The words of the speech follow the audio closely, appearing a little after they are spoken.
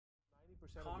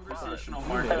Conversational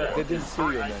marketing is,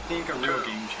 I think, a real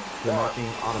game changer. The marketing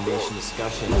automation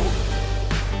discussion.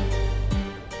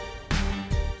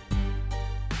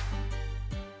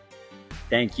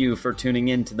 Thank you for tuning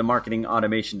in to the Marketing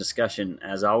Automation Discussion.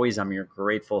 As always, I'm your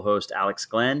grateful host, Alex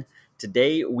Glenn.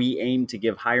 Today, we aim to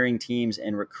give hiring teams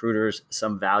and recruiters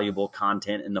some valuable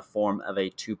content in the form of a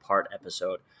two-part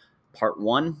episode. Part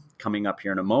one, coming up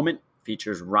here in a moment,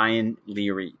 features Ryan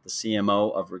Leary, the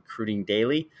CMO of Recruiting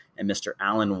Daily, and Mr.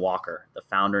 Alan Walker, the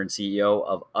founder and CEO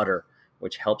of Utter,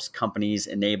 which helps companies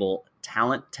enable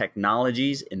talent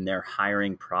technologies in their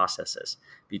hiring processes.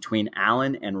 Between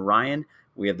Alan and Ryan,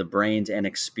 we have the brains and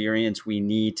experience we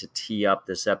need to tee up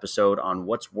this episode on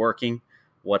what's working,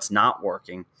 what's not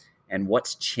working, and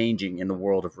what's changing in the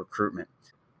world of recruitment.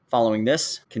 Following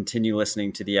this, continue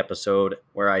listening to the episode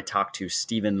where I talk to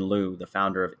Stephen Liu, the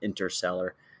founder of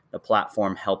Interseller, the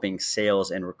platform helping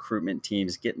sales and recruitment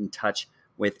teams get in touch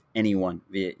with anyone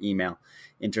via email.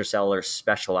 Interseller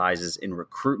specializes in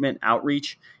recruitment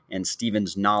outreach, and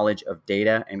Stephen's knowledge of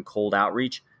data and cold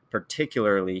outreach,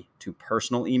 particularly to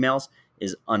personal emails,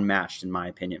 is unmatched in my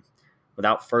opinion.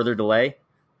 Without further delay,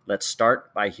 let's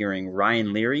start by hearing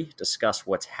Ryan Leary discuss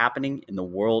what's happening in the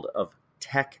world of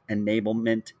tech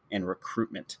enablement and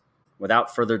recruitment.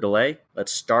 Without further delay,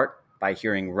 let's start by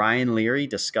hearing Ryan Leary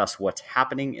discuss what's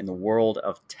happening in the world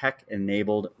of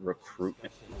tech-enabled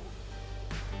recruitment.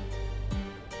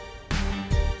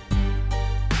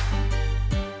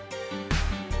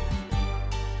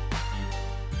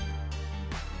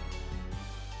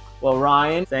 Well,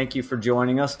 Ryan, thank you for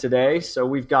joining us today. So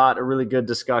we've got a really good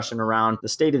discussion around the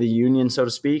state of the union, so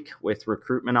to speak, with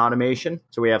recruitment automation.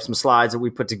 So we have some slides that we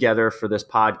put together for this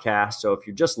podcast. So if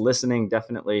you're just listening,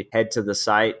 definitely head to the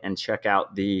site and check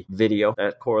out the video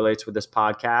that correlates with this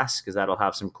podcast, because that'll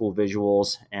have some cool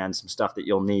visuals and some stuff that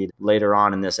you'll need later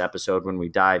on in this episode when we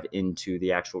dive into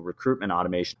the actual recruitment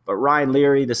automation. But Ryan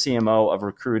Leary, the CMO of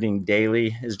Recruiting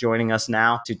Daily, is joining us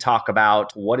now to talk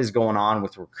about what is going on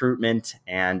with recruitment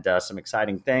and some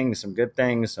exciting things, some good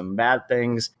things, some bad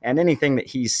things, and anything that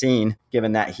he's seen,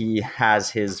 given that he has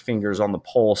his fingers on the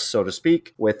pulse, so to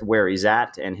speak, with where he's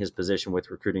at and his position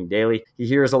with Recruiting Daily. He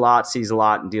hears a lot, sees a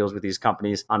lot, and deals with these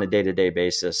companies on a day-to-day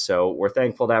basis. So we're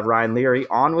thankful to have Ryan Leary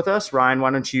on with us. Ryan,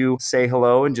 why don't you say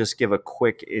hello and just give a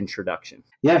quick introduction?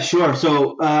 Yeah, sure.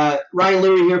 So Ryan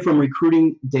Leary here from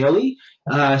Recruiting Daily,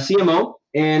 CMO.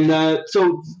 And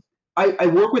so I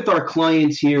work with our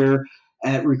clients here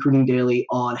at Recruiting Daily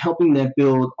on helping them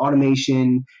build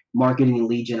automation, marketing, and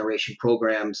lead generation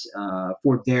programs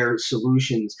for their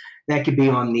solutions. That could be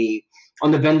on the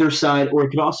vendor side, or it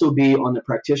could also be on the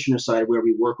practitioner side, where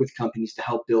we work with companies to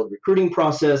help build recruiting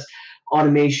process,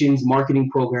 automations, marketing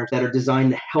programs that are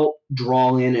designed to help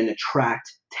draw in and attract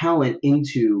talent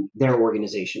into their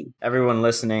organization. Everyone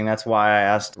listening, that's why I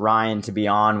asked Ryan to be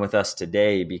on with us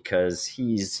today, because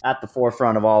he's at the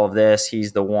forefront of all of this.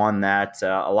 He's the one that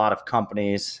a lot of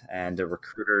companies and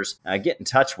recruiters get in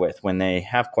touch with when they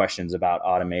have questions about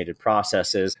automated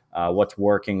processes, what's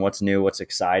working, what's new, what's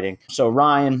exciting. So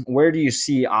Ryan, where do you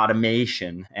see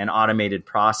automation and automated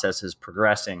processes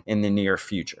progressing in the near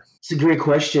future? It's a great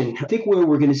question. I think where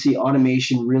we're going to see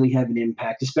automation really have an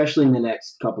impact, especially in the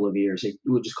next couple of years,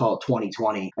 we'll just call it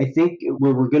 2020. I think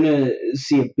where we're going to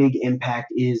see a big impact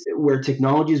is where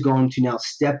technology is going to now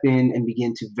step in and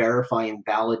begin to verify and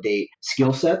validate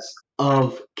skill sets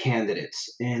of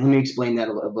candidates. And let me explain that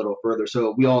a little further.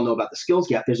 So we all know about the skills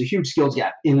gap. There's a huge skills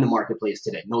gap in the marketplace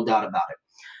today, no doubt about it.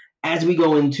 As we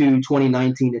go into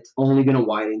 2019, it's only going to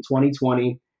widen.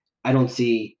 2020, I don't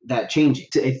see that changing.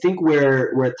 I think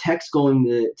where tech's going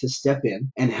to step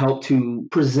in and help to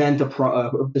present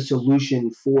the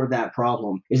solution for that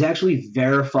problem is actually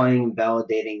verifying and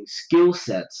validating skill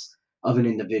sets of an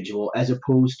individual as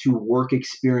opposed to work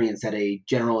experience that a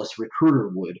generalist recruiter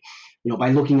would,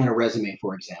 by looking at a resume,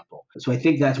 for example. So I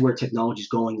think that's where technology is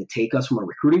going to take us from a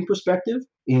recruiting perspective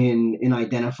in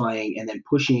identifying and then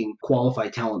pushing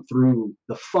qualified talent through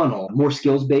the funnel, more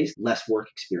skills-based, less work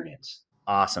experience.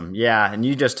 Awesome. Yeah. And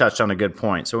you just touched on a good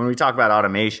point. So when we talk about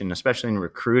automation, especially in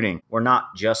recruiting, we're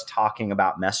not just talking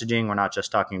about messaging. We're not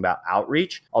just talking about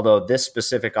outreach, although this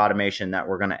specific automation that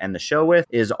we're going to end the show with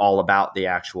is all about the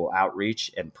actual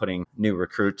outreach and putting new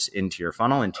recruits into your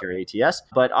funnel, into your ATS.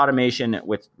 But automation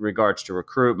with regards to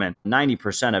recruitment,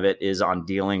 90% of it is on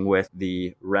dealing with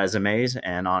the resumes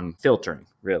and on filtering,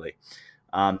 really.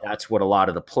 That's what a lot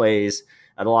of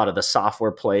the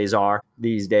software plays are.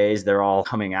 these days, they're all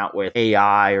coming out with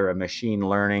AI or a machine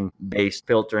learning based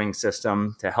filtering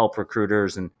system to help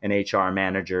recruiters and HR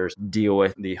managers deal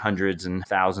with the hundreds and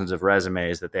thousands of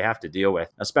resumes that they have to deal with,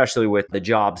 especially with the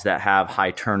jobs that have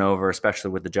high turnover,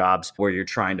 especially with the jobs where you're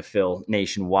trying to fill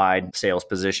nationwide sales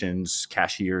positions,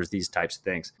 cashiers, these types of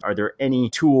things. Are there any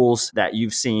tools that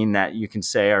you've seen that you can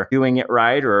say are doing it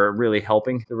right or are really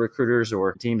helping the recruiters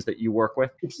or teams that you work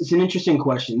with? It's an interesting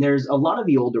question. There's a lot of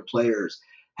the older players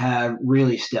have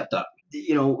really stepped up,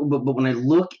 but when I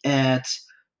look at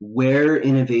where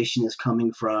innovation is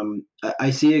coming from,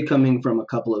 I see it coming from a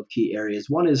couple of key areas.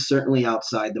 One is certainly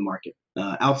outside the market,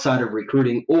 outside of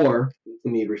recruiting, or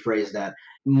let me rephrase that,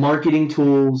 marketing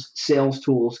tools, sales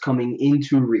tools coming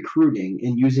into recruiting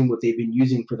and using what they've been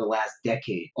using for the last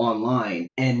decade online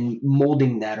and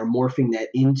molding that or morphing that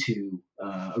into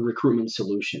a recruitment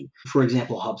solution. For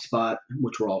example, HubSpot,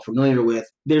 which we're all familiar with,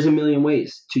 there's a million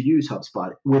ways to use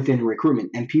HubSpot within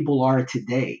recruitment. And people are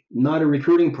today not a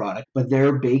recruiting product, but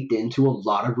they're baked into a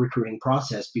lot of recruiting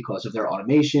process because of their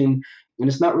automation. And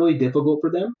it's not really difficult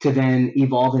for them to then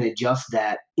evolve and adjust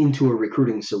that into a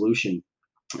recruiting solution.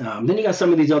 Then you got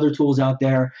some of these other tools out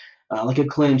there, like a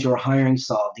Clinch or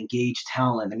HiringSolve, Engage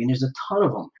Talent. I mean, there's a ton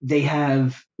of them. They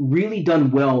have really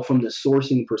done well from the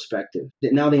sourcing perspective.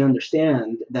 That now they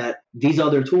understand that these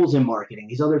other tools in marketing,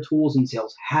 these other tools in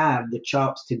sales have the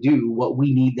chops to do what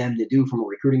we need them to do from a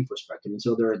recruiting perspective. And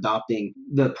so they're adopting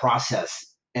the process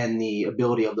and the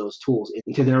ability of those tools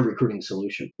into their recruiting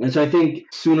solution. And so I think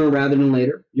sooner rather than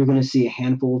later, you're going to see a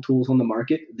handful of tools on the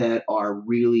market that are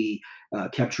really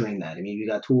capturing that. I mean, you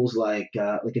got tools like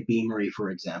a Beamery,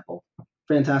 for example.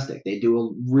 Fantastic. They do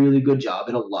a really good job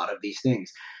at a lot of these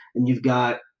things. And you've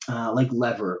got like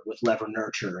Lever with Lever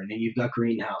Nurture, and then you've got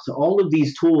Greenhouse. So all of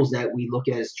these tools that we look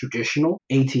at as traditional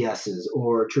ATSs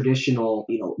or traditional,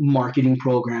 marketing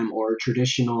program or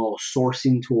traditional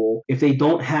sourcing tool, if they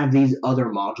don't have these other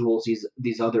modules,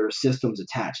 these other systems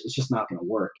attached, it's just not going to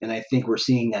work. And I think we're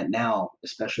seeing that now,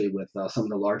 especially with some of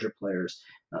the larger players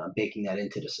baking that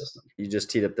into the system. You just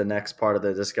teed up the next part of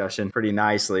the discussion pretty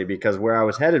nicely, because where I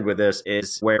was headed with this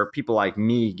is where people like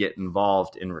me get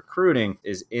involved in recruiting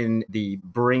is in the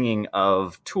bringing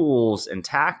of tools and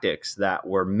tactics that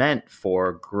were meant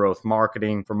for growth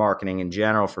marketing, for marketing in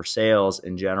general, for sales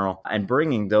in general, and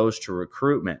bringing those to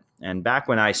recruitment. And back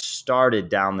when I started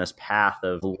down this path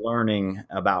of learning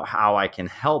about how I can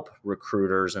help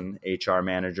recruiters and HR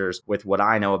managers with what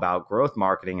I know about growth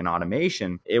marketing and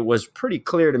automation, it was pretty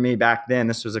clear to me back then,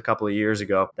 this was a couple of years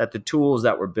ago, that the tools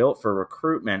that were built for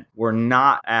recruitment were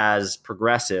not as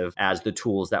progressive as the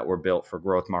tools that were built for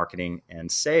growth marketing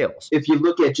and sales. If you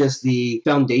look at just the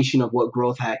foundation of what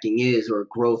growth hacking is or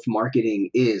growth marketing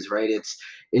is, right?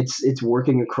 It's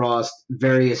working across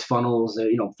various funnels,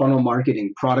 funnel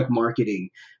marketing, product marketing,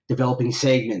 developing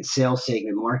segments, sales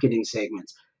segment, marketing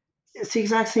segments. It's the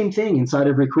exact same thing inside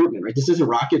of recruitment, right? This isn't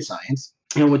rocket science.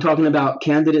 We're talking about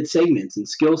candidate segments and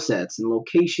skill sets and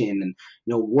location and,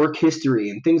 work history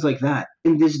and things like that.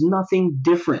 And there's nothing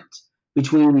different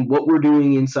between what we're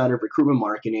doing inside of recruitment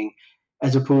marketing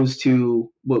as opposed to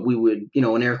what we would,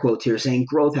 in air quotes here, saying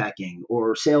growth hacking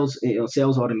or sales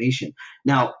automation.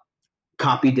 Now,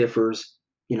 copy differs.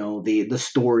 The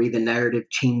story, the narrative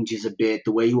changes a bit.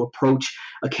 The way you approach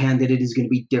a candidate is going to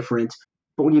be different.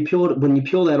 But when you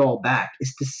peel that all back,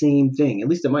 it's the same thing, at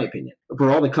least in my opinion. For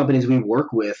all the companies we work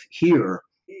with here,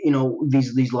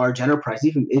 these large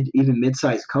enterprises, even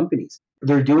mid-sized companies,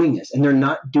 they're doing this, and they're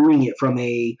not doing it from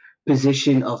a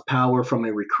position of power from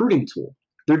a recruiting tool.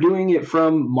 They're doing it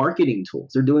from marketing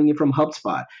tools. They're doing it from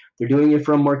HubSpot. They're doing it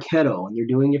from Marketo, and they're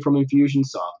doing it from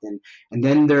Infusionsoft. And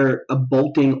then they're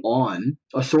bolting on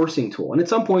a sourcing tool. And at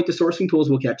some point, the sourcing tools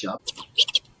will catch up.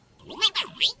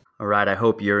 All right, I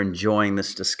hope you're enjoying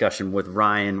this discussion with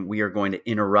Ryan. We are going to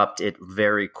interrupt it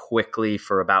very quickly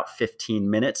for about 15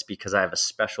 minutes because I have a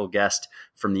special guest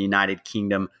from the United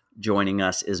Kingdom. Joining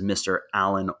us is Mr.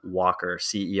 Alan Walker,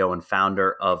 CEO and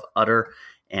founder of Utter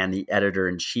and the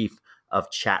editor-in-chief of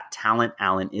Chat Talent.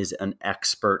 Alan is an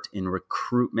expert in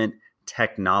recruitment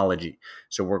technology.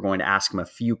 So we're going to ask him a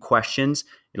few questions.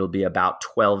 It'll be about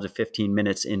 12 to 15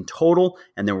 minutes in total,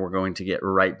 and then we're going to get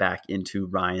right back into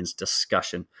Ryan's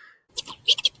discussion.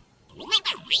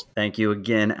 Thank you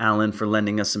again, Alan, for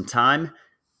lending us some time.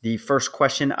 The first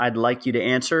question I'd like you to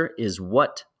answer is,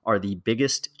 what are the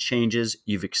biggest changes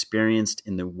you've experienced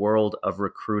in the world of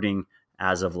recruiting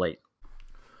as of late?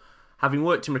 Having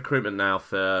worked in recruitment now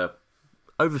for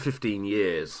over 15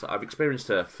 years, I've experienced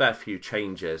a fair few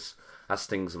changes as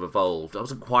things have evolved. I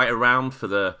wasn't quite around for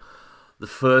the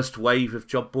first wave of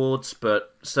job boards,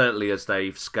 but certainly as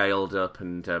they've scaled up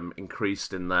and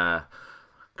increased in their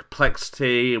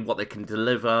complexity, what they can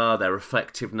deliver, their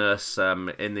effectiveness.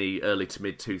 In the early to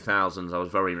mid 2000s, I was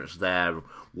very much there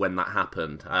when that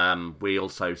happened. We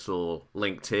also saw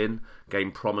LinkedIn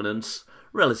gain prominence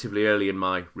relatively early in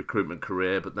my recruitment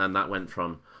career, but then that went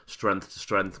from strength to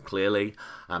strength, clearly.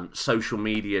 Social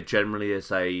media generally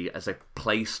as a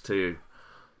place to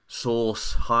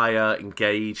source, hire,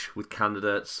 engage with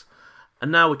candidates.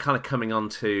 And now we're kind of coming on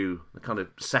to the kind of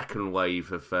second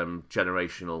wave of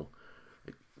generational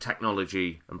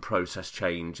technology and process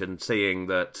change, and seeing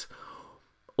that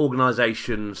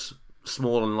organisations,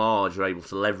 small and large, are able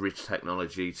to leverage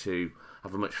technology to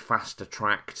have a much faster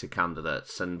track to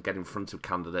candidates and get in front of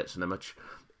candidates in a much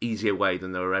easier way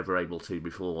than they were ever able to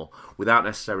before, without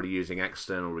necessarily using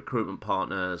external recruitment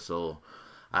partners or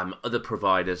other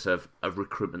providers of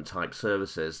recruitment type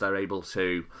services. They're able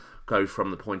to go from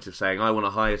the point of saying, I want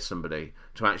to hire somebody,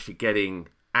 to actually getting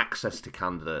access to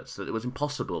candidates that it was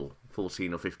impossible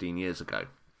 14 or 15 years ago.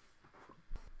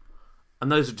 And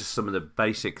those are just some of the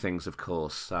basic things, of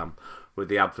course, with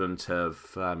the advent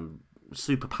of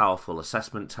super powerful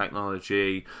assessment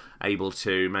technology, able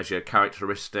to measure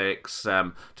characteristics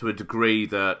to a degree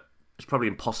that it's probably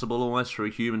impossible almost for a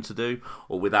human to do,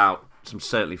 or without some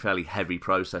certainly fairly heavy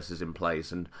processes in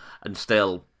place, and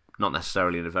still not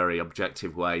necessarily in a very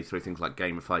objective way, through things like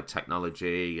gamified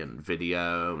technology and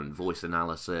video and voice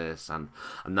analysis and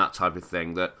that type of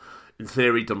thing, that in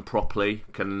theory, done properly,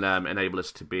 can enable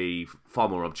us to be far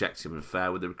more objective and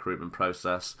fair with the recruitment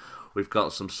process. We've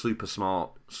got some super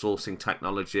smart sourcing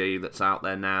technology that's out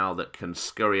there now that can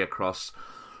scurry across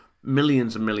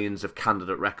millions and millions of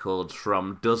candidate records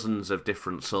from dozens of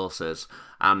different sources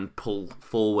and pull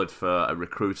forward for a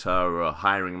recruiter or a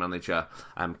hiring manager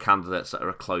candidates that are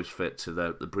a close fit to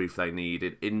the brief they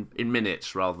need in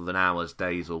minutes rather than hours,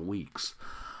 days or weeks.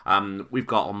 We've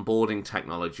got onboarding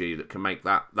technology that can make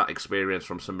that experience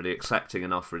from somebody accepting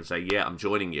an offer and say, yeah, I'm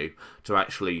joining you, to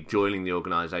actually joining the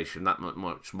organisation that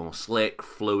much more slick,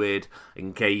 fluid,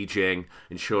 engaging,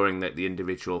 ensuring that the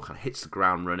individual kind of hits the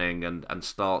ground running and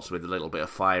starts with a little bit of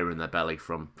fire in their belly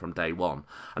from day one.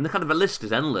 And the kind of a list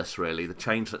is endless, really, the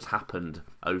change that's happened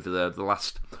over the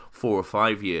last 4 or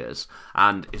 5 years,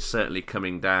 and is certainly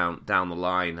coming down the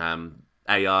line.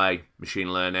 AI,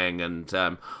 machine learning, and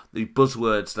the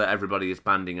buzzwords that everybody is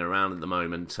banding around at the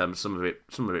moment. Some of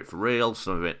it for real,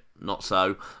 some of it not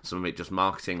so, some of it just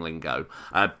marketing lingo.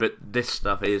 But this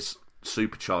stuff is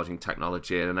supercharging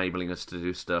technology and enabling us to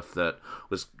do stuff that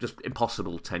was just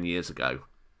impossible 10 years ago.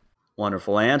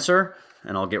 Wonderful answer.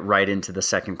 And I'll get right into the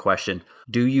second question.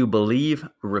 Do you believe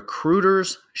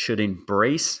recruiters should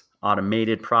embrace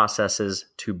automated processes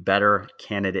to better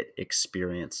candidate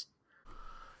experience?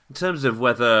 In terms of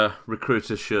whether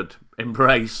recruiters should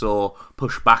embrace or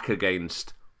push back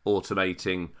against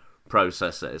automating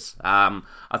processes, I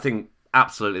think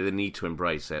absolutely they need to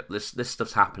embrace it. This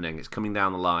stuff's happening. It's coming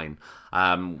down the line.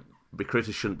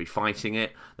 Recruiters shouldn't be fighting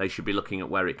it. They should be looking at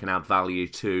where it can add value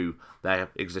to their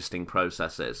existing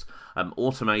processes.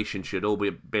 Automation should all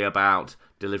be about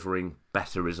delivering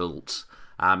better results.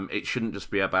 It shouldn't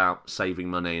just be about saving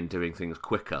money and doing things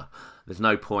quicker. There's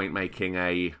no point making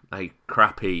a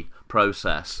crappy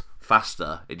process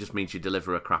faster. It just means you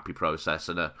deliver a crappy process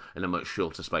in a much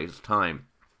shorter space of time.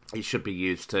 It should be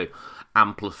used to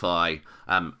amplify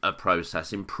a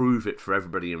process, improve it for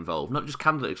everybody involved, not just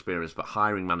candidate experience, but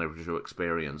hiring manager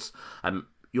experience,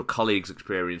 your colleagues'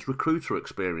 experience, recruiter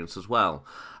experience as well.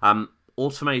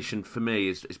 Automation, for me,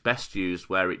 is best used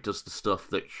where it does the stuff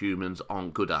that humans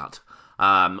aren't good at.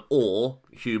 Or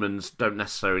humans don't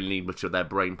necessarily need much of their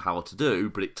brain power to do,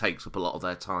 but it takes up a lot of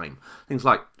their time. Things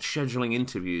like scheduling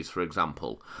interviews, for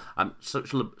example,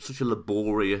 such a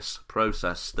laborious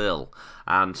process still,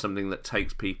 and something that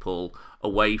takes people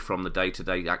away from the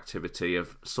day-to-day activity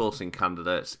of sourcing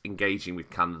candidates, engaging with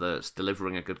candidates,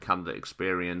 delivering a good candidate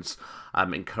experience,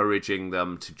 encouraging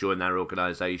them to join their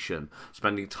organisation,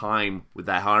 spending time with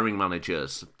their hiring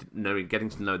managers, getting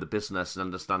to know the business and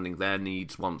understanding their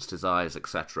needs, wants, desires,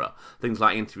 etc. Things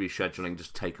like interview scheduling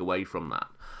just take away from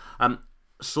that.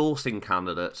 Sourcing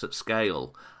candidates at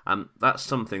scale, that's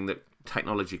something that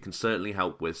technology can certainly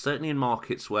help with, certainly in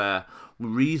markets where we're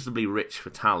reasonably rich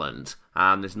for talent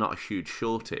and there's not a huge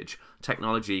shortage.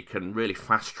 Technology can really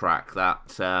fast track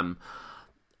that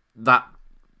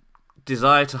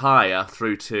desire to hire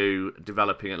through to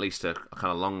developing at least a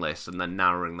kind of long list and then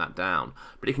narrowing that down.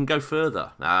 But it can go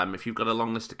further. If you've got a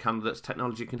long list of candidates,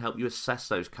 technology can help you assess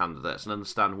those candidates and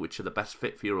understand which are the best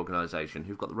fit for your organisation,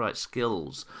 who've got the right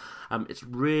skills. It's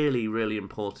really, really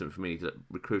important for me that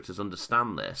recruiters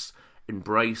understand this,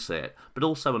 embrace it, but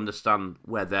also understand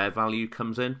where their value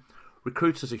comes in.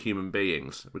 recruiters are human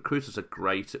beings. Recruiters are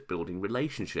great at building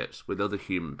relationships with other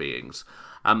human beings.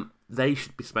 They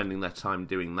should be spending their time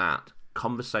doing that.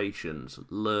 Conversations,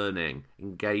 learning,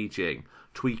 engaging,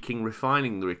 tweaking,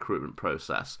 refining the recruitment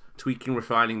process, tweaking,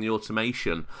 refining the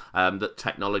automation that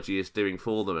technology is doing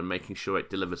for them and making sure it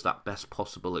delivers that best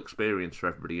possible experience for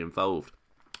everybody involved.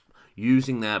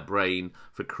 Using their brain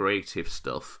for creative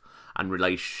stuff and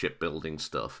relationship building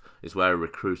stuff is where a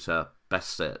recruiter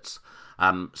best sits.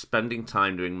 Spending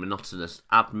time doing monotonous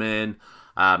admin,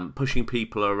 pushing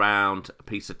people around a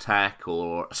piece of tech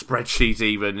or a spreadsheet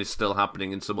even is still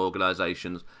happening in some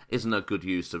organisations, isn't a good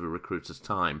use of a recruiter's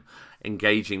time.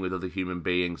 Engaging with other human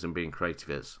beings and being creative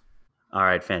is. All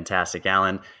right, fantastic,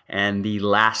 Alan. And the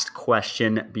last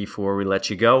question before we let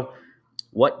you go.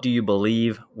 What do you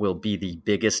believe will be the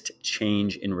biggest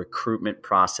change in recruitment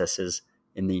processes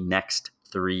in the next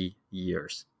 3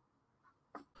 years?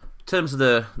 In terms of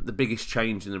the biggest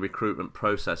change in the recruitment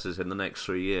processes in the next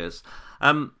 3 years,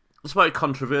 it's very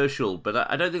controversial, but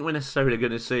I don't think we're necessarily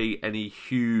going to see any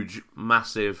huge,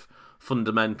 massive,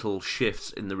 fundamental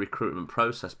shifts in the recruitment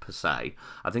process per se.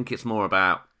 I think it's more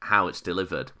about how it's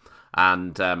delivered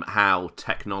and how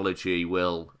technology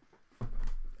will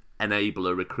enable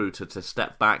a recruiter to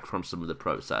step back from some of the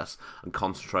process and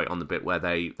concentrate on the bit where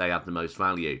they add the most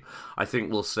value. I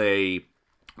think we'll see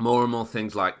more and more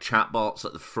things like chatbots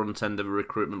at the front end of a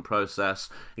recruitment process,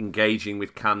 engaging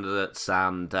with candidates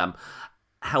and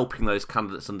helping those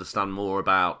candidates understand more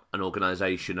about an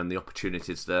organisation and the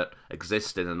opportunities that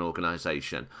exist in an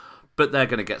organisation. But they're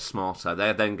going to get smarter.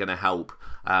 They're then going to help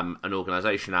an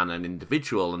organisation and an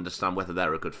individual understand whether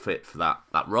they're a good fit for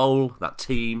that role, that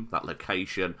team, that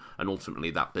location, and ultimately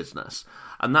that business.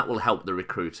 And that will help the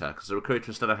recruiter, because the recruiter,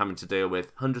 instead of having to deal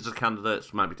with hundreds of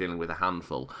candidates, might be dealing with a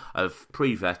handful of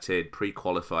pre-vetted,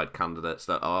 pre-qualified candidates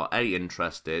that are A,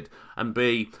 interested, and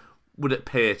B, would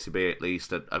appear to be at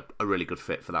least a really good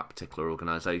fit for that particular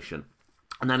organisation.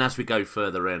 And then as we go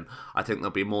further in, I think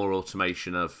there'll be more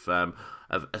automation of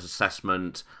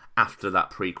assessment after that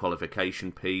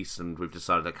pre-qualification piece, and we've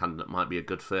decided a candidate might be a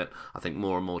good fit. I think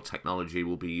more and more technology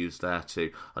will be used there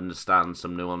to understand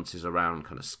some nuances around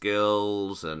kind of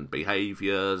skills and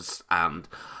behaviours and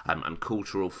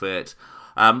cultural fit,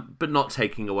 but not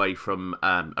taking away from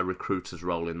a recruiter's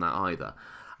role in that either.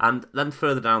 And then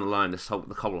further down the line, the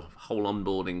whole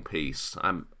onboarding piece,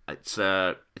 it's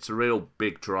a real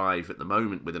big drive at the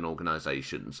moment within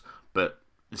organisations, but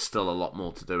there's still a lot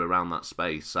more to do around that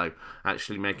space. So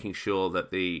actually making sure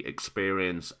that the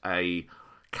experience a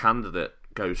candidate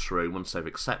goes through once they've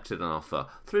accepted an offer,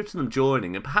 through to them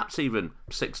joining, and perhaps even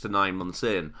 6 to 9 months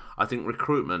in, I think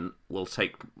recruitment will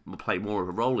play more of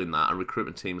a role in that, and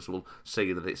recruitment teams will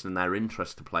see that it's in their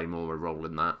interest to play more of a role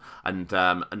in that, and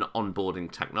an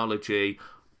onboarding technology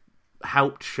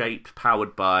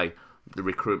powered by the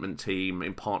recruitment team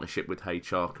in partnership with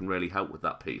HR can really help with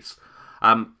that piece.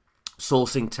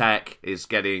 Sourcing tech is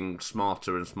getting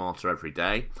smarter and smarter every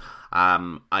day.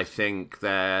 I think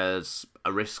there's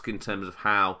a risk in terms of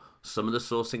how some of the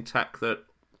sourcing tech that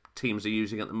teams are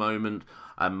using at the moment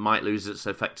might lose its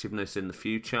effectiveness in the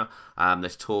future.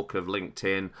 There's talk of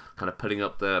LinkedIn kind of putting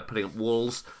up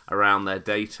walls around their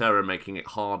data and making it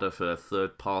harder for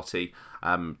third-party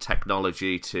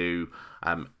technology to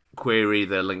query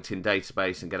the LinkedIn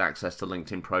database and get access to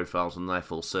LinkedIn profiles and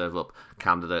therefore serve up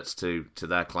candidates to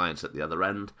their clients at the other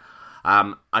end.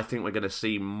 I think we're going to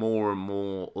see more and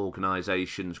more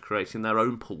organisations creating their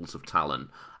own pools of talent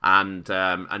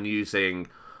and using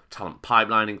talent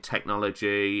pipelining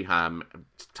technology,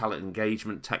 talent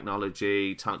engagement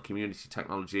technology, talent community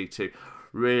technology to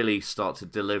really start to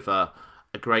deliver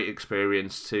a great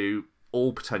experience to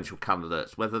all potential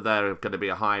candidates, whether they're going to be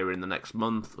a hire in the next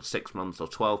month or 6 months or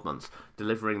 12 months,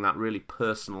 delivering that really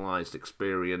personalised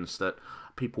experience that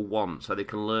people want so they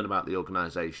can learn about the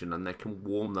organisation and they can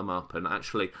warm them up and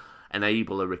actually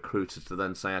enable a recruiter to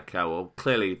then say, okay, well,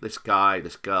 clearly this guy,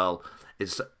 this girl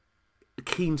is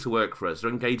keen to work for us.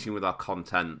 They're engaging with our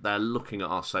content. They're looking at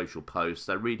our social posts.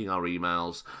 They're reading our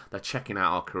emails. They're checking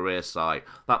out our career site.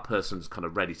 That person's kind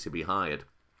of ready to be hired.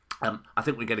 I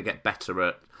think we're going to get better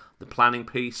at the planning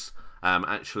piece,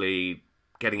 actually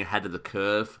getting ahead of the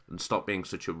curve and stop being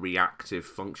such a reactive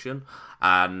function,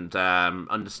 and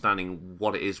understanding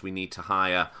what it is we need to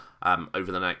hire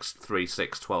over the next 3,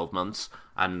 6, 12 months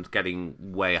and getting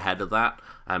way ahead of that.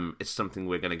 It's something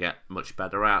we're going to get much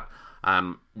better at.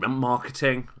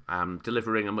 Marketing,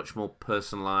 delivering a much more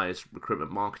personalised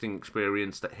recruitment marketing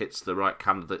experience that hits the right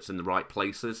candidates in the right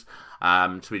places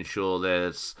to ensure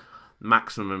there's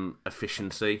maximum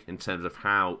efficiency in terms of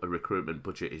how a recruitment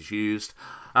budget is used.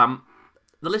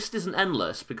 the list isn't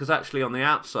endless, because actually on the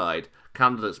outside,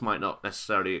 candidates might not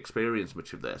necessarily experience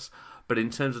much of this. But in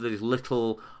terms of these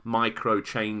little micro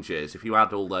changes, if you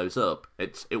add all those up,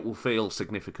 it will feel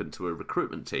significant to a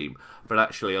recruitment team. But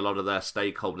actually, a lot of their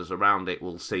stakeholders around it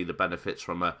will see the benefits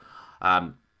from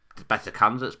better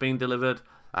candidates being delivered,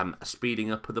 a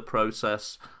speeding up of the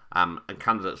process, and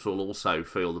candidates will also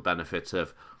feel the benefit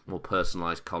of more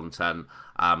personalised content,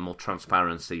 more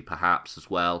transparency perhaps as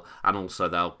well, and also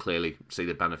they'll clearly see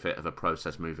the benefit of a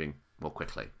process moving more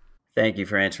quickly. Thank you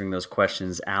for answering those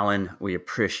questions, Alan. We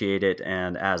appreciate it.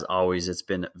 And as always, it's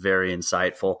been very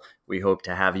insightful. We hope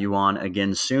to have you on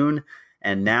again soon.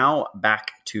 And now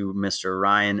back to Mr.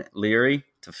 Ryan Leary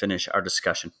to finish our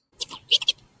discussion.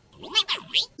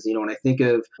 When I think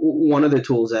of one of the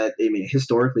tools that,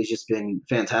 historically has just been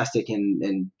fantastic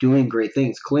and doing great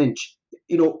things, Clinch,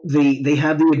 they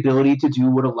have the ability to do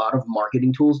what a lot of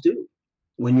marketing tools do.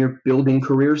 When you're building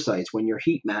career sites, when you're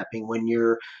heat mapping, when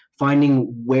you're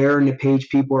finding where in the page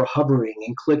people are hovering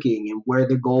and clicking and where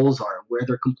their goals are, where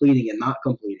they're completing and not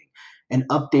completing, and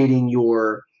updating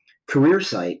your career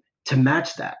site to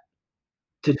match that,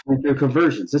 to their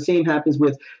conversions. The same happens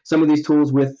with some of these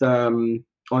tools with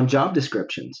on job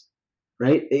descriptions,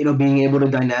 right? Being able to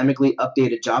dynamically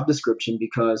update a job description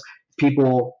because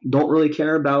people don't really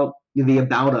care about the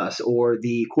about us or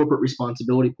the corporate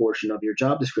responsibility portion of your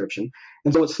job description.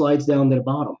 And so it slides down to the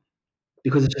bottom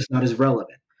because it's just not as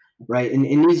relevant, right? And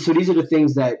these are the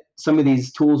things that some of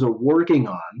these tools are working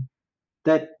on,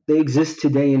 that they exist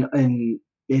today in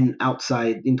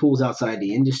tools outside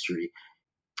the industry.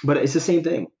 But it's the same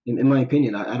thing, in my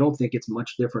opinion. I don't think it's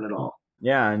much different at all.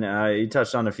 Yeah, and you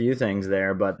touched on a few things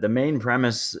there, but the main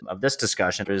premise of this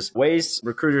discussion is ways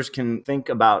recruiters can think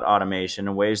about automation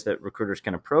and ways that recruiters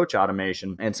can approach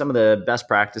automation, and some of the best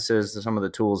practices, some of the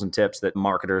tools and tips that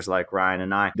marketers like Ryan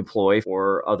and I deploy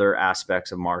for other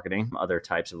aspects of marketing, other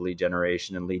types of lead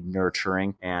generation and lead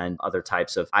nurturing, and other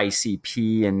types of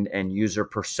ICP and user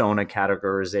persona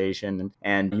categorization.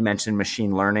 And you mentioned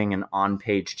machine learning and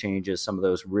on-page changes, some of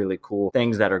those really cool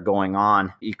things that are going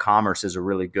on. E-commerce is a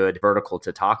really good vertical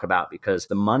to talk about because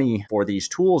the money for these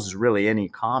tools is really in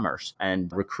e-commerce, and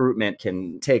recruitment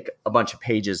can take a bunch of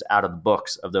pages out of the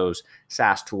books of those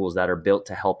SaaS tools that are built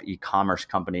to help e-commerce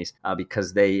companies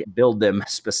because they build them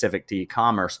specific to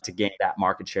e-commerce to gain that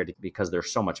market share because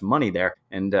there's so much money there,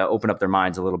 and open up their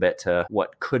minds a little bit to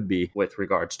what could be with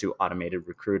regards to automated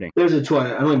recruiting. There's a tool,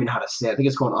 I don't even know how to say it. I think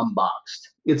it's called Unboxed.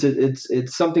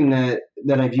 It's something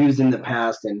that I've used in the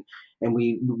past, and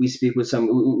we speak with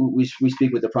we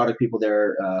speak with the product people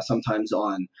there sometimes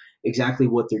on exactly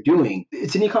what they're doing.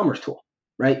 It's an e-commerce tool,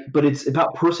 right? But it's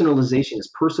about personalization. It's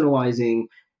personalizing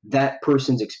that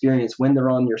person's experience when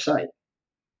they're on your site.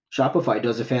 Shopify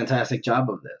does a fantastic job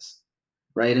of this,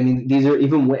 right? I mean, these are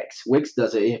even Wix. Wix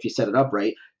does it, if you set it up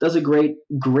right, does a great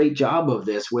job of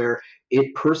this, where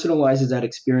it personalizes that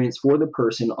experience for the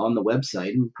person on the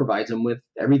website and provides them with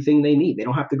everything they need. They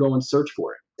don't have to go and search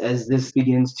for it. As this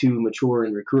begins to mature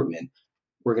in recruitment,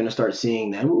 we're going to start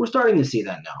seeing that. We're starting to see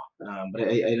that now, but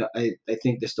I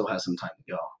think this still has some time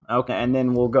to go. Okay, and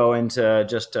then we'll go into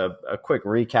just a quick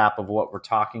recap of what we're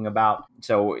talking about.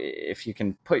 So if you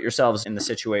can put yourselves in the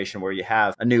situation where you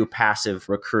have a new passive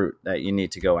recruit that you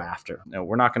need to go after. Now,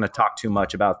 we're not going to talk too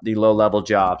much about the low-level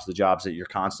jobs, the jobs that you're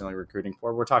constantly recruiting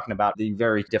for. We're talking about the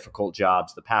very difficult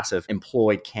jobs, the passive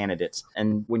employed candidates.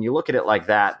 And when you look at it like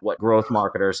that, what growth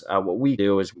marketers, what we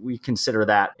do is we consider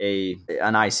that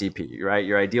an ICP, right?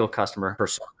 Your ideal customer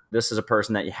persona. This is a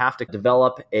person that you have to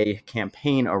develop a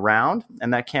campaign around,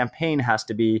 and that campaign has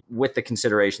to be with the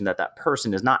consideration that that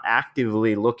person is not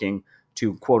actively looking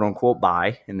to quote unquote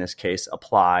buy, in this case,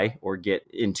 apply or get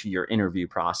into your interview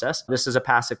process. This is a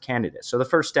passive candidate. So the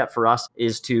first step for us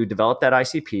is to develop that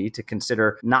ICP, to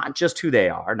consider not just who they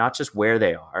are, not just where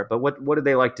they are, but what do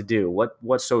they like to do?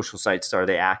 What social sites are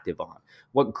they active on?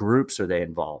 What groups are they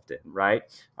involved in, right?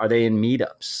 Are they in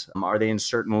meetups? Are they in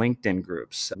certain LinkedIn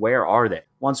groups? Where are they?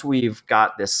 Once we've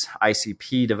got this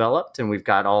ICP developed and we've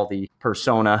got all the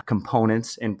persona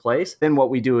components in place, then what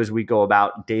we do is we go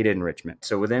about data enrichment.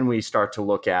 So then we start to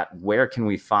look at where can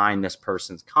we find this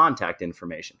person's contact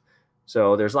information.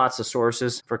 So there's lots of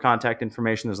sources for contact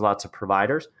information. There's lots of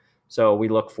providers. So we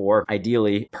look for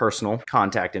ideally personal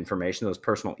contact information, those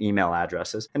personal email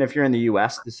addresses. And if you're in the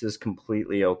US, this is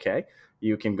completely okay.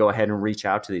 You can go ahead and reach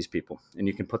out to these people and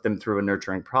you can put them through a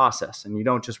nurturing process. And you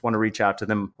don't just want to reach out to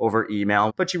them over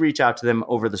email, but you reach out to them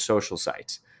over the social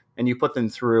sites. and you put them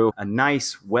through a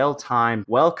nice, well-timed,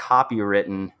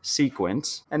 well-copywritten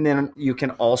sequence. And then you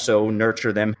can also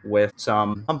nurture them with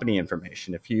some company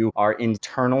information. If you are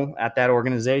internal at that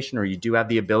organization, or you do have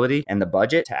the ability and the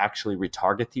budget to actually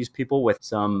retarget these people with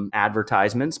some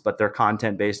advertisements, but they're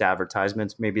content-based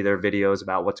advertisements, maybe they're videos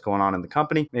about what's going on in the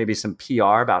company, maybe some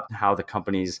PR about how the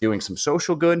company's doing some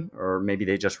social good, or maybe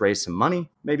they just raised some money.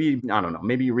 Maybe, I don't know,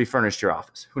 maybe you refurnished your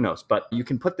office. Who knows? But you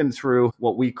can put them through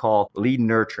what we call lead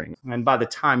nurturing. And by the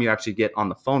time you actually get on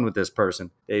the phone with this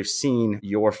person, they've seen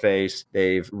your face,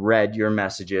 they've read your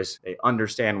messages, they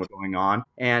understand what's going on,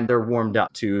 and they're warmed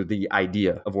up to the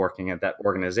idea of working at that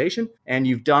organization. And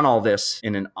you've done all this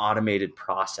in an automated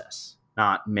process,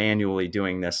 not manually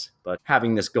doing this, but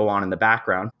having this go on in the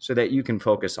background so that you can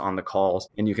focus on the calls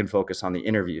and you can focus on the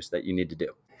interviews that you need to do.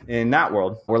 In that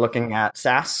world, we're looking at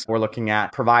SaaS, we're looking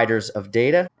at providers of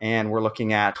data, and we're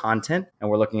looking at content, and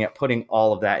we're looking at putting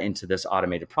all of that into this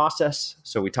automated process.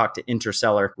 So we talked to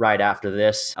Interseller right after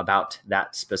this about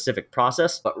that specific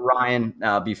process. But Ryan,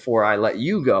 before I let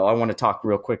you go, I want to talk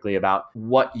real quickly about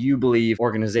what you believe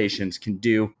organizations can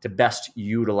do to best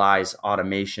utilize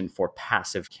automation for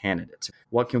passive candidates.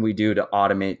 What can we do to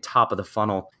automate top of the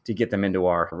funnel to get them into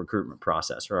our recruitment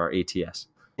process or our ATS?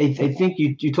 I think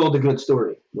you told a good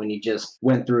story when you just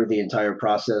went through the entire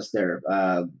process there.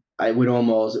 I would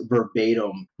almost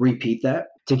verbatim repeat that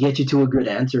to get you to a good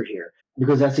answer here,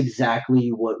 because that's exactly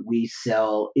what we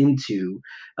sell into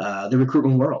the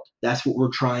recruitment world. That's what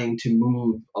we're trying to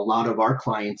move a lot of our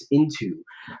clients into,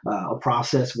 a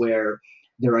process where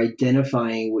they're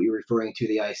identifying what you're referring to,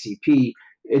 the ICP,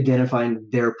 identifying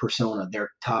their persona,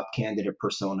 their top candidate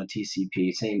persona,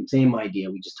 TCP. Same idea.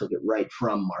 We just took it right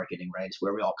from marketing, right? It's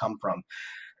where we all come from.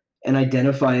 And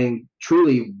identifying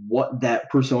truly what that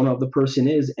persona of the person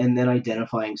is, and then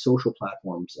identifying social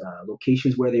platforms,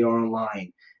 locations where they are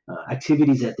online,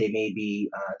 activities that they may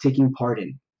be taking part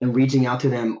in, and reaching out to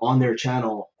them on their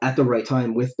channel at the right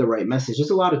time with the right message. There's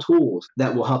a lot of tools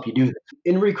that will help you do that.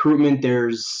 In recruitment,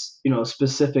 there's a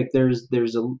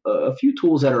few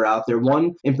tools that are out there.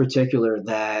 One in particular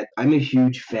that I'm a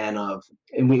huge fan of,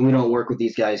 and we don't work with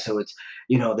these guys, so it's,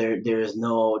 there's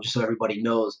no, just so everybody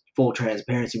knows, full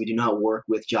transparency, we do not work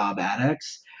with job AdX.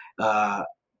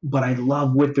 But I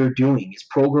love what they're doing is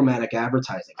programmatic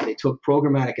advertising. They took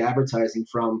programmatic advertising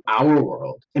from our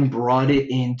world and brought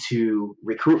it into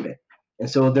recruitment. And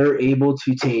so they're able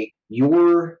to take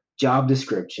your job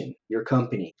description, your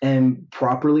company, and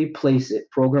properly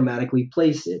programmatically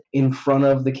place it in front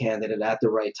of the candidate at the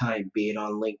right time, be it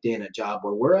on LinkedIn, a job,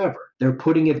 or wherever. They're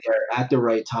putting it there at the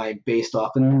right time based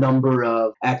off a number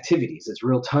of activities. It's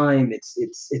real time. It's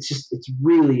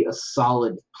really a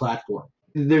solid platform.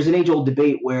 There's an age-old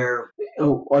debate where,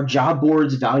 are job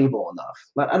boards valuable enough?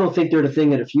 But I don't think they're the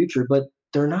thing of the future, but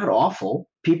they're not awful.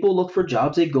 People look for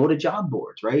jobs, they go to job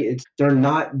boards, right? They're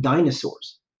not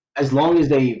dinosaurs as long as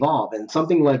they evolve. And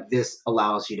something like this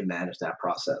allows you to manage that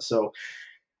process. So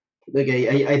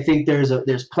I think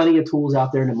there's plenty of tools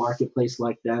out there in the marketplace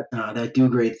like that that do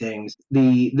great things.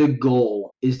 The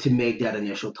goal is to make that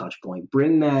initial touch point,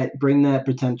 bring that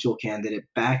potential candidate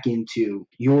back into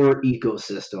your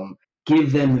ecosystem.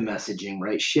 Give them the messaging,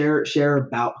 right? Share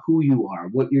about who you are,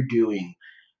 what you're doing.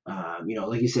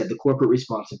 Like you said, the corporate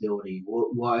responsibility.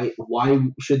 Why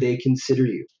should they consider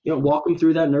you? Walk them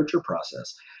through that nurture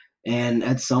process. And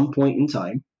at some point in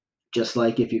time, just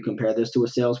like if you compare this to a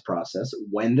sales process,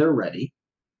 when they're ready,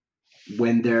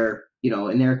 when they're,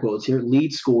 in air quotes here,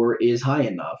 lead score is high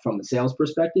enough from a sales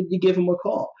perspective, you give them a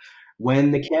call.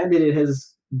 When the candidate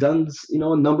has done, a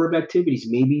number of activities,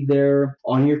 maybe they're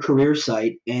on your career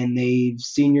site and they've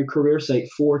seen your career site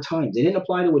 4 times. They didn't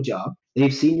apply to a job.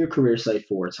 They've seen your career site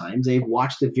 4 times. They've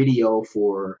watched the video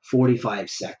for 45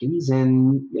 seconds,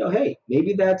 and hey,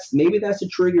 maybe that's a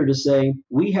trigger to say,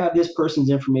 we have this person's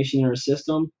information in our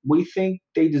system. We think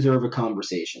they deserve a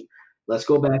conversation. Let's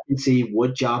go back and see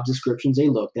what job descriptions they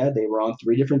looked at. They were on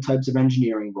 3 different types of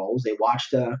engineering roles. They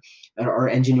watched our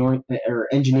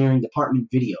engineering department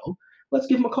video. Let's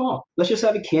give them a call. Let's just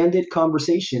have a candid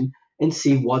conversation and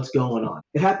see what's going on.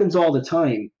 It happens all the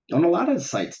time on a lot of the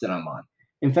sites that I'm on.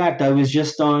 In fact, I was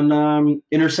just on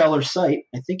Interseller's site.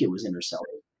 I think it was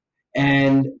Interseller,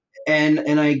 and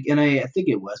I think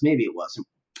it was, maybe it wasn't.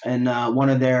 And one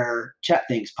of their chat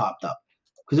things popped up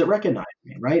because it recognized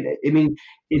me, right? I mean,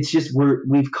 it's just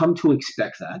we've come to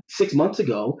expect that. 6 months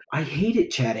ago, I hated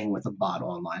chatting with a bot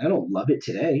online. I don't love it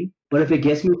today, but if it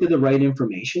gets me to the right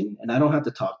information and I don't have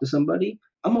to talk to somebody,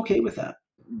 I'm okay with that.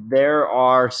 there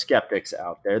are skeptics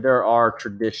out there. There are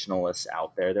traditionalists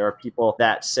out there. There are people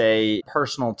that say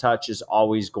personal touch is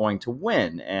always going to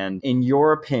win. And in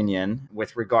your opinion,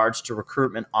 with regards to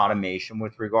recruitment automation,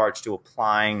 with regards to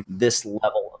applying this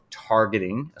level of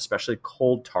targeting, especially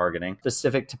cold targeting,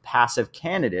 specific to passive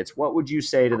candidates, what would you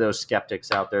say to those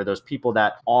skeptics out there, those people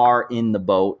that are in the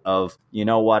boat of, you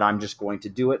know what, I'm just going to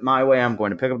do it my way. I'm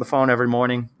going to pick up the phone every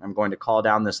morning. I'm going to call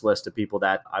down this list of people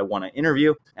that I want to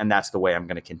interview, and that's the way I'm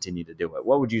going to continue to do it.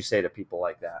 What would you say to people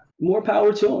like that? More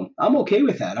power to them. I'm okay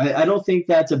with that. I don't think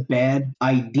that's a bad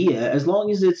idea as long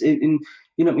as it's in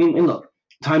and look,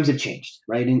 times have changed,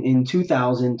 right? In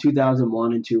 2000,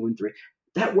 2001, and 2 and 3,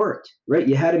 that worked, right?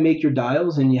 You had to make your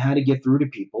dials and you had to get through to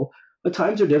people, but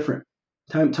times are different.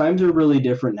 Times are really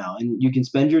different now, and you can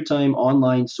spend your time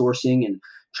online sourcing and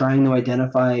trying to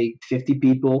identify 50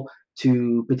 people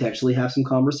to potentially have some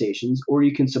conversations, or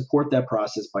you can support that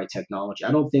process by technology.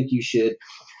 I don't think you should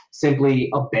simply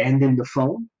abandon the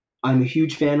phone. I'm a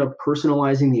huge fan of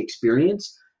personalizing the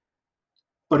experience,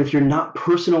 but if you're not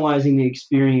personalizing the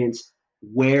experience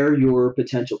where your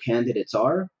potential candidates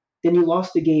are, then you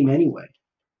lost the game anyway.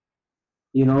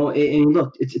 And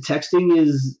look, it's texting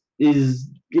is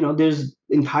there's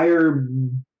entire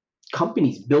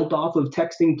companies built off of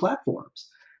texting platforms.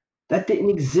 That didn't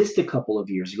exist a couple of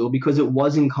years ago because it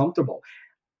wasn't comfortable.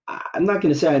 I'm not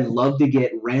going to say I'd love to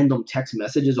get random text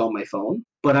messages on my phone,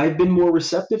 but I've been more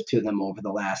receptive to them over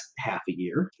the last half a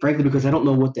year, frankly, because I don't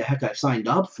know what the heck I've signed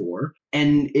up for.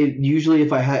 And usually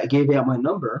if I gave out my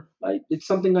number, it's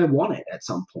something I wanted at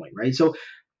some point, right? So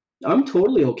I'm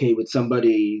totally okay with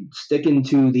somebody sticking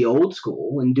to the old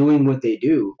school and doing what they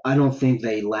do. I don't think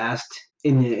they last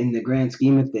in the grand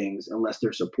scheme of things unless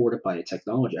they're supported by a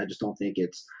technology. I just don't think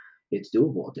it's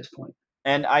doable at this point.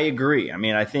 And I agree. I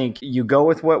mean, I think you go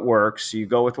with what works. You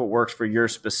go with what works for your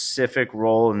specific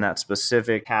role in that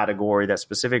specific category, that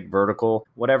specific vertical,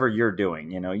 whatever you're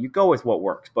doing. You go with what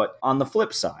works. But on the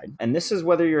flip side, and this is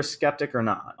whether you're a skeptic or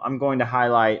not, I'm going to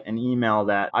highlight an email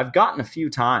that I've gotten a few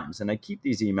times, and I keep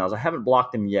these emails. I haven't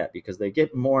blocked them yet because they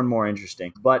get more and more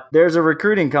interesting. But there's a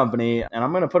recruiting company, and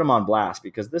I'm going to put them on blast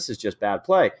because this is just bad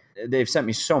play. They've sent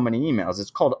me so many emails. It's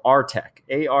called ARTECH,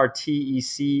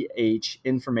 ARTECH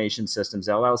Information Systems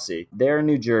LLC. They're in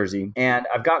New Jersey. And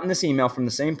I've gotten this email from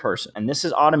the same person. And this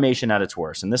is automation at its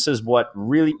worst. And this is what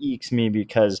really ekes me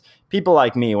because people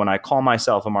like me, when I call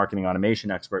myself a marketing automation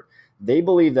expert, they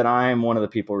believe that I am one of the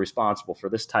people responsible for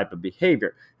this type of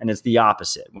behavior. And it's the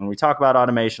opposite. When we talk about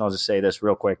automation, I'll just say this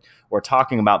real quick. We're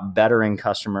talking about bettering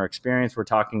customer experience. We're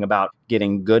talking about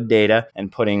getting good data and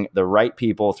putting the right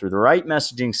people through the right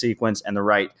messaging sequence and the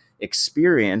right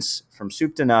experience from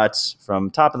soup to nuts, from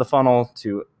top of the funnel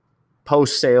to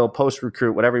post-sale,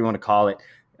 post-recruit, whatever you want to call it,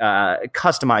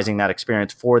 customizing that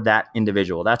experience for that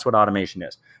individual. That's what automation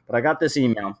is. But I got this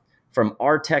email from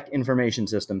ARTECH Information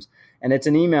Systems. And it's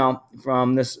an email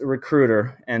from this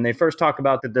recruiter. And they first talk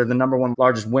about that they're the number one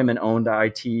largest women-owned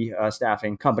IT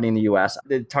staffing company in the U.S.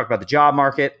 They talk about the job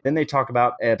market. Then they talk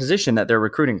about a position that they're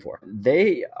recruiting for.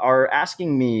 They are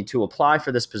asking me to apply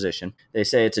for this position. They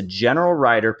say it's a general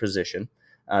writer position.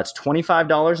 It's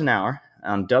 $25 an hour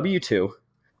on W-2.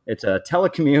 It's a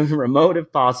telecommute, remote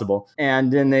if possible.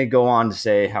 And then they go on to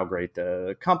say how great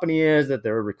the company is that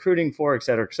they're recruiting for, et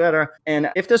cetera, et cetera. And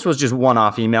if this was just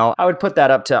one-off email, I would put that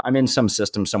up to I'm in some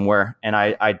system somewhere and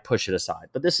I'd push it aside.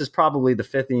 But this is probably the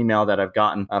fifth email that I've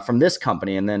gotten from this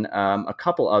company and then a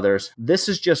couple others. This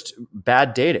is just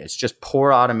bad data. It's just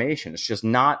poor automation. It's just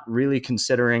not really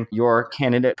considering your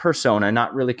candidate persona,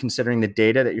 not really considering the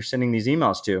data that you're sending these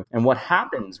emails to. And what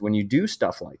happens when you do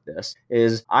stuff like this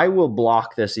is I will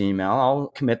block this email. I'll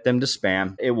commit them to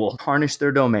spam. It will tarnish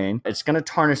their domain. It's going to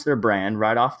tarnish their brand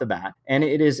right off the bat. And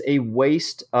it is a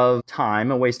waste of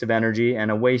time, a waste of energy,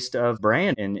 and a waste of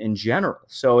brand in general.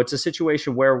 So it's a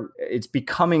situation where it's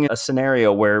becoming a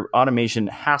scenario where automation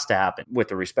has to happen with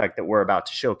the respect that we're about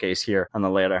to showcase here on the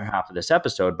later half of this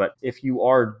episode. But if you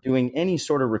are doing any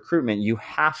sort of recruitment, you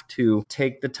have to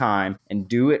take the time and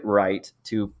do it right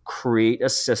to create a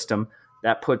system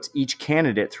that puts each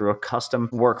candidate through a custom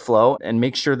workflow and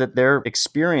make sure that their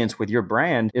experience with your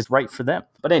brand is right for them.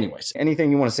 But anyways,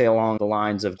 anything you want to say along the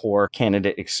lines of poor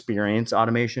candidate experience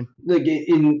automation? Like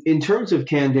in terms of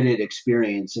candidate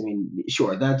experience, I mean,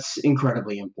 sure, that's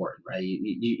incredibly important, right?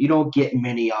 You don't get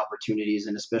many opportunities,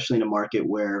 and especially in a market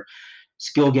where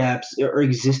skill gaps are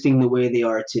existing the way they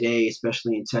are today,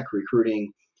 especially in tech recruiting,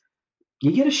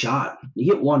 you get a shot.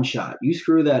 You get one shot. You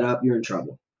screw that up, you're in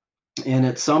trouble. And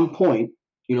at some point,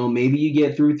 maybe you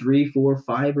get through 3, 4,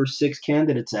 5, or 6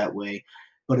 candidates that way.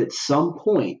 But at some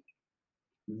point,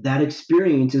 that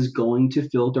experience is going to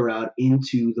filter out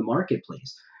into the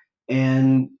marketplace.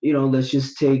 And, let's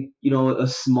just take, a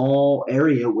small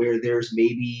area where there's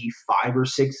maybe 5 or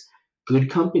 6 good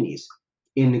companies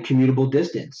in a commutable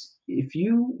distance. If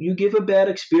you give a bad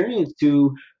experience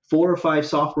to 4 or 5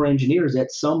 software engineers,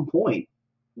 at some point,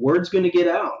 word's going to get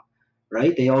out,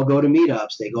 right? They all go to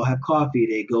meetups, they go have coffee,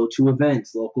 they go to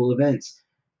events, local events,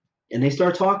 and they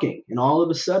start talking. And all of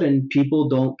a sudden, people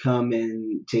don't come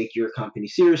and take your company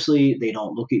seriously. They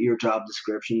don't look at your job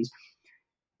descriptions.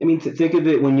 I mean, think of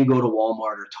it when you go to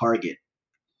Walmart or Target.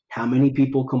 How many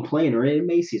people complain, or at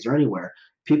Macy's or anywhere?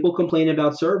 People complain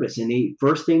about service, and the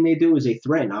first thing they do is they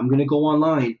threaten, I'm going to go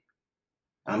online.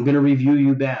 I'm going to review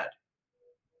you bad.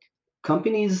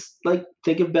 Companies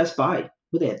think of Best Buy.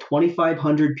 They had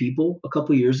 2,500 people a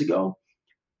couple years ago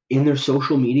in their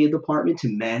social media department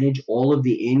to manage all of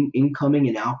the incoming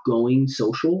and outgoing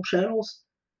social channels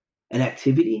and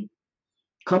activity.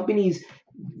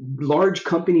 Large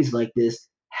companies like this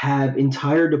have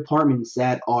entire departments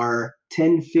that are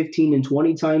 10, 15, and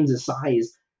 20 times the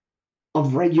size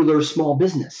of regular small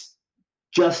business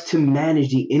just to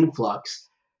manage the influx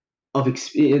of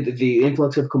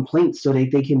complaints so that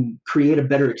they can create a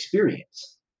better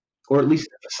experience, or at least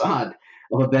a facade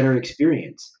of a better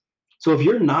experience. So if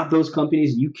you're not those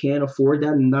companies and you can't afford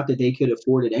that, and not that they could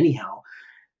afford it anyhow,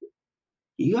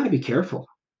 you got to be careful.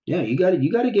 Yeah, you got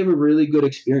to give a really good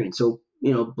experience. So,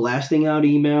 blasting out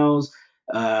emails,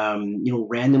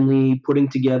 randomly putting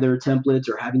together templates,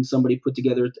 or having somebody put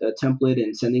together a template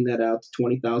and sending that out to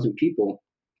 20,000 people,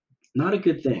 not a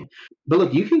good thing. But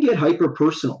look, you can get hyper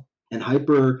personal and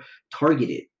hyper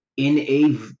targeted in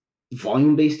a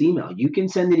volume-based email. You can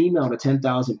send an email to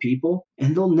 10,000 people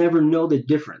and they'll never know the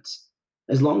difference,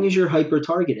 as long as you're hyper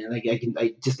targeted.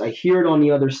 I hear it on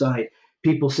the other side,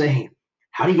 people saying,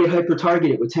 how do you get hyper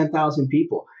targeted with 10,000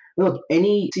 people? Look,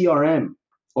 any CRM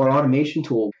or automation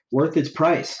tool worth its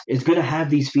price is going to have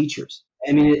these features.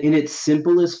 I mean, in its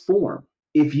simplest form,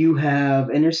 if you have,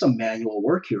 and there's some manual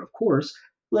work here, of course,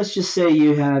 let's just say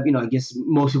you have, I guess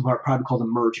most of our probably call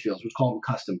them merge fields. We call them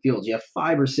custom fields. You have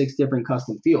 5 or 6 different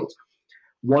custom fields.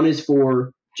 One is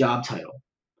for job title.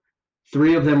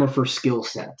 3 of them are for skill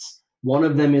sets. 1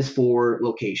 of them is for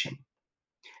location.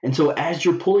 And so as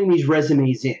you're pulling these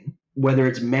resumes in, whether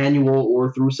it's manual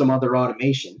or through some other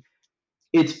automation,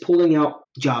 it's pulling out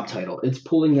job title. It's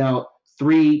pulling out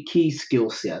 3 key skill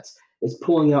sets. It's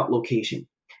pulling out location.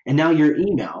 And now your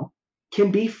email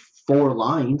can be 4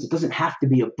 lines. It doesn't have to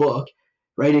be a book,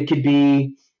 right? It could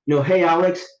be, hey,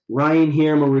 Alex, Ryan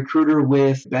here. I'm a recruiter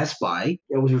with Best Buy.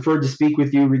 I was referred to speak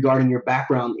with you regarding your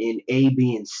background in A,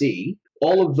 B, and C.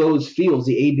 All of those fields,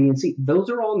 the A, B, and C, those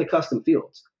are all in the custom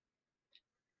fields.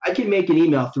 I can make an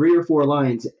email 3 or 4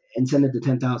 lines and send it to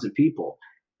 10,000 people.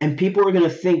 And people are going to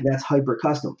think that's hyper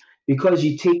custom because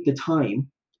you take the time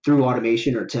through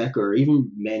automation or tech or even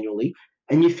manually,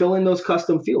 and you fill in those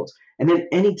custom fields. And then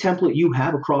any template you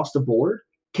have across the board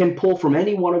can pull from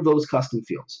any one of those custom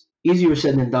fields. Easier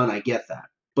said than done, I get that.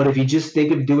 But if you just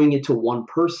think of doing it to one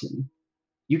person,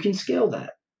 you can scale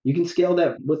that. You can scale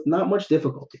that with not much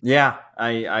difficulty. Yeah,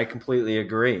 I completely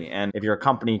agree. And if you're a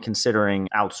company considering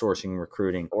outsourcing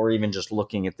recruiting, or even just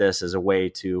looking at this as a way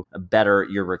to better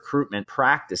your recruitment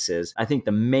practices, I think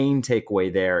the main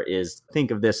takeaway there is think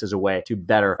of this as a way to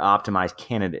better optimize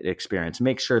candidate experience.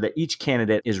 Make sure that each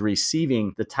candidate is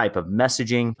receiving the type of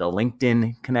messaging, the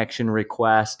LinkedIn connection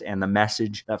request, and the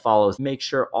message that follows. Make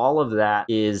sure all of that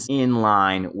is in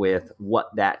line with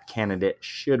what that candidate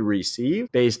should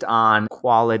receive based on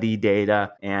quality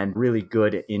data and really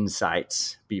good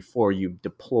insights before you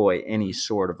deploy any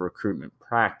sort of recruitment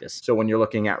practice. So when you're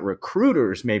looking at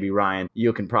recruiters, maybe Ryan,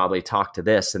 you can probably talk to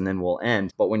this and then we'll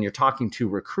end. But when you're talking to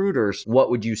recruiters, what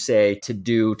would you say to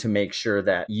do to make sure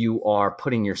that you are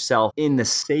putting yourself in the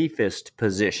safest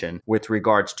position with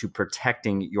regards to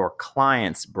protecting your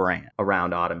client's brand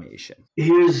around automation?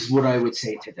 Here's what I would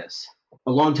say to this.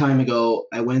 A long time ago,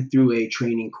 I went through a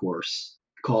training course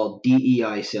called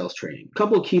DEI sales training. A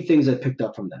couple of key things I picked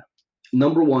up from that.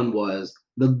 Number 1 was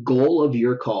the goal of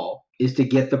your call is to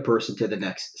get the person to the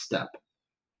next step.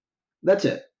 That's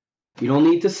it. You don't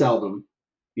need to sell them.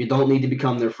 You don't need to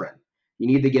become their friend. You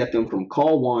need to get them from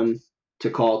call 1 to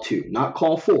call 2, not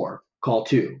call 4, call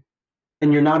 2.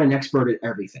 And you're not an expert at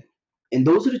everything. And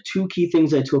those are the 2 key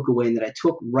things I took away and that I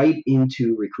took right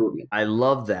into recruitment. I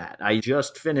love that. I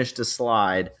just finished a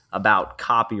slide about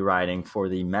copywriting for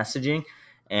the messaging.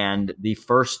 And the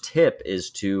first tip is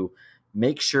to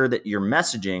make sure that your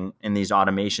messaging in these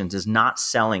automations is not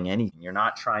selling anything. You're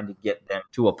not trying to get them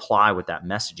to apply with that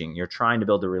messaging. You're trying to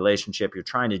build a relationship. You're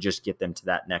trying to just get them to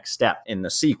that next step in the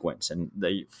sequence. And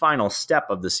the final step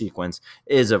of the sequence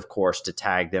is, of course, to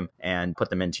tag them and put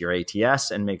them into your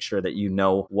ATS and make sure that you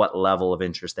know what level of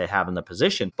interest they have in the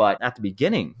position. But at the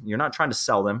beginning, you're not trying to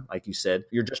sell them, like you said.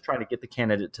 You're just trying to get the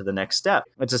candidate to the next step.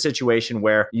 It's a situation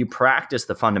where you practice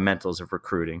the fundamentals of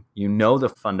recruiting. You know the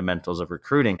fundamentals of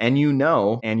recruiting, and you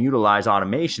know and utilize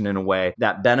automation in a way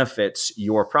that benefits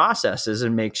your processes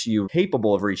and makes you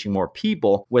capable of reaching more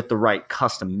people with the right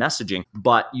custom messaging.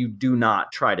 But you do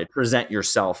not try to present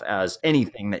yourself as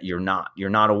anything that you're not. You're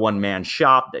not a one-man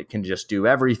shop that can just do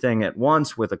everything at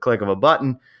once with a click of a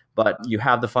button. But you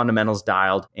have the fundamentals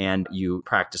dialed and you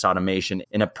practice automation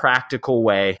in a practical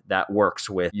way that works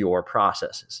with your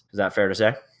processes. Is that fair to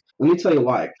say? Let me tell you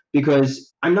why.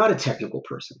 Because I'm not a technical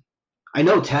person. I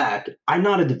know tech. I'm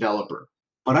not a developer.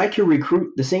 But I can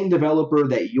recruit the same developer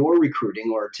that you're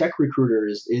recruiting or a tech recruiter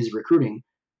is recruiting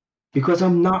because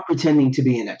I'm not pretending to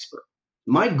be an expert.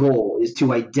 My goal is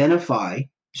to identify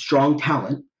strong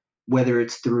talent, whether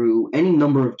it's through any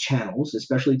number of channels,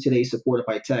 especially today supported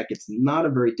by tech. It's not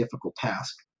a very difficult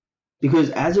task because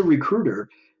as a recruiter,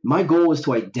 my goal is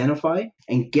to identify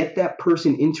and get that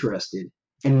person interested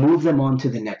and move them on to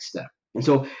the next step. And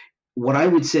so what I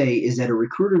would say is that a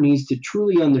recruiter needs to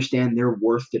truly understand their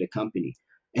worth to the company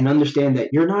and understand that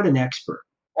you're not an expert.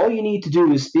 All you need to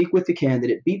do is speak with the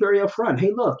candidate, be very upfront.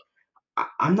 Hey, look,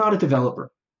 I'm not a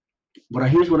developer, but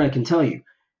here's what I can tell you.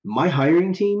 My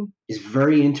hiring team is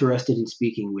very interested in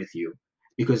speaking with you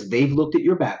because they've looked at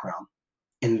your background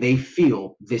and they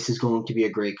feel this is going to be a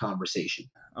great conversation.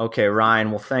 Okay,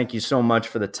 Ryan. Well, thank you so much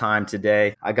for the time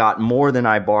today. I got more than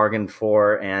I bargained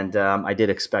for, and I did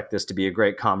expect this to be a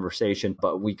great conversation,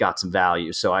 but we got some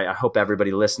value. So I hope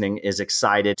everybody listening is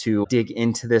excited to dig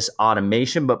into this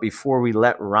automation. But before we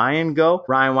let Ryan go,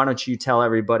 Ryan, why don't you tell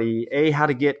everybody, A, how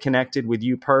to get connected with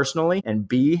you personally, and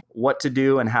B, what to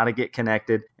do and how to get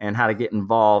connected and how to get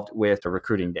involved with the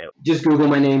Recruiting Daily. Just Google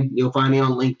my name. You'll find me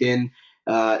on LinkedIn.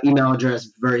 Email address,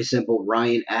 very simple,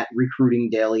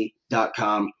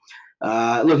 ryan@recruitingdaily.com.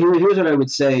 Look, here's what I would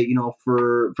say,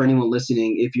 for anyone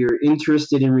listening. If you're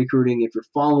interested in recruiting, if you're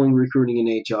following recruiting in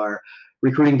HR,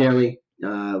 Recruiting Daily,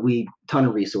 we ton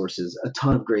of resources, a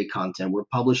ton of great content. We're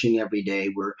publishing every day.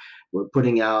 We're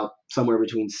putting out somewhere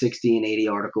between 60 and 80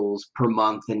 articles per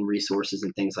month and resources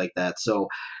and things like that. So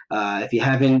if you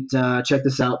haven't checked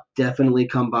this out, definitely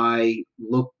come by,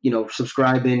 look,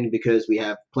 subscribe in because we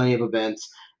have plenty of events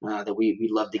that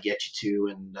we'd love to get you to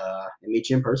and meet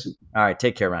you in person. All right.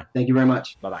 Take care, Ryan. Thank you very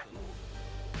much. Bye-bye.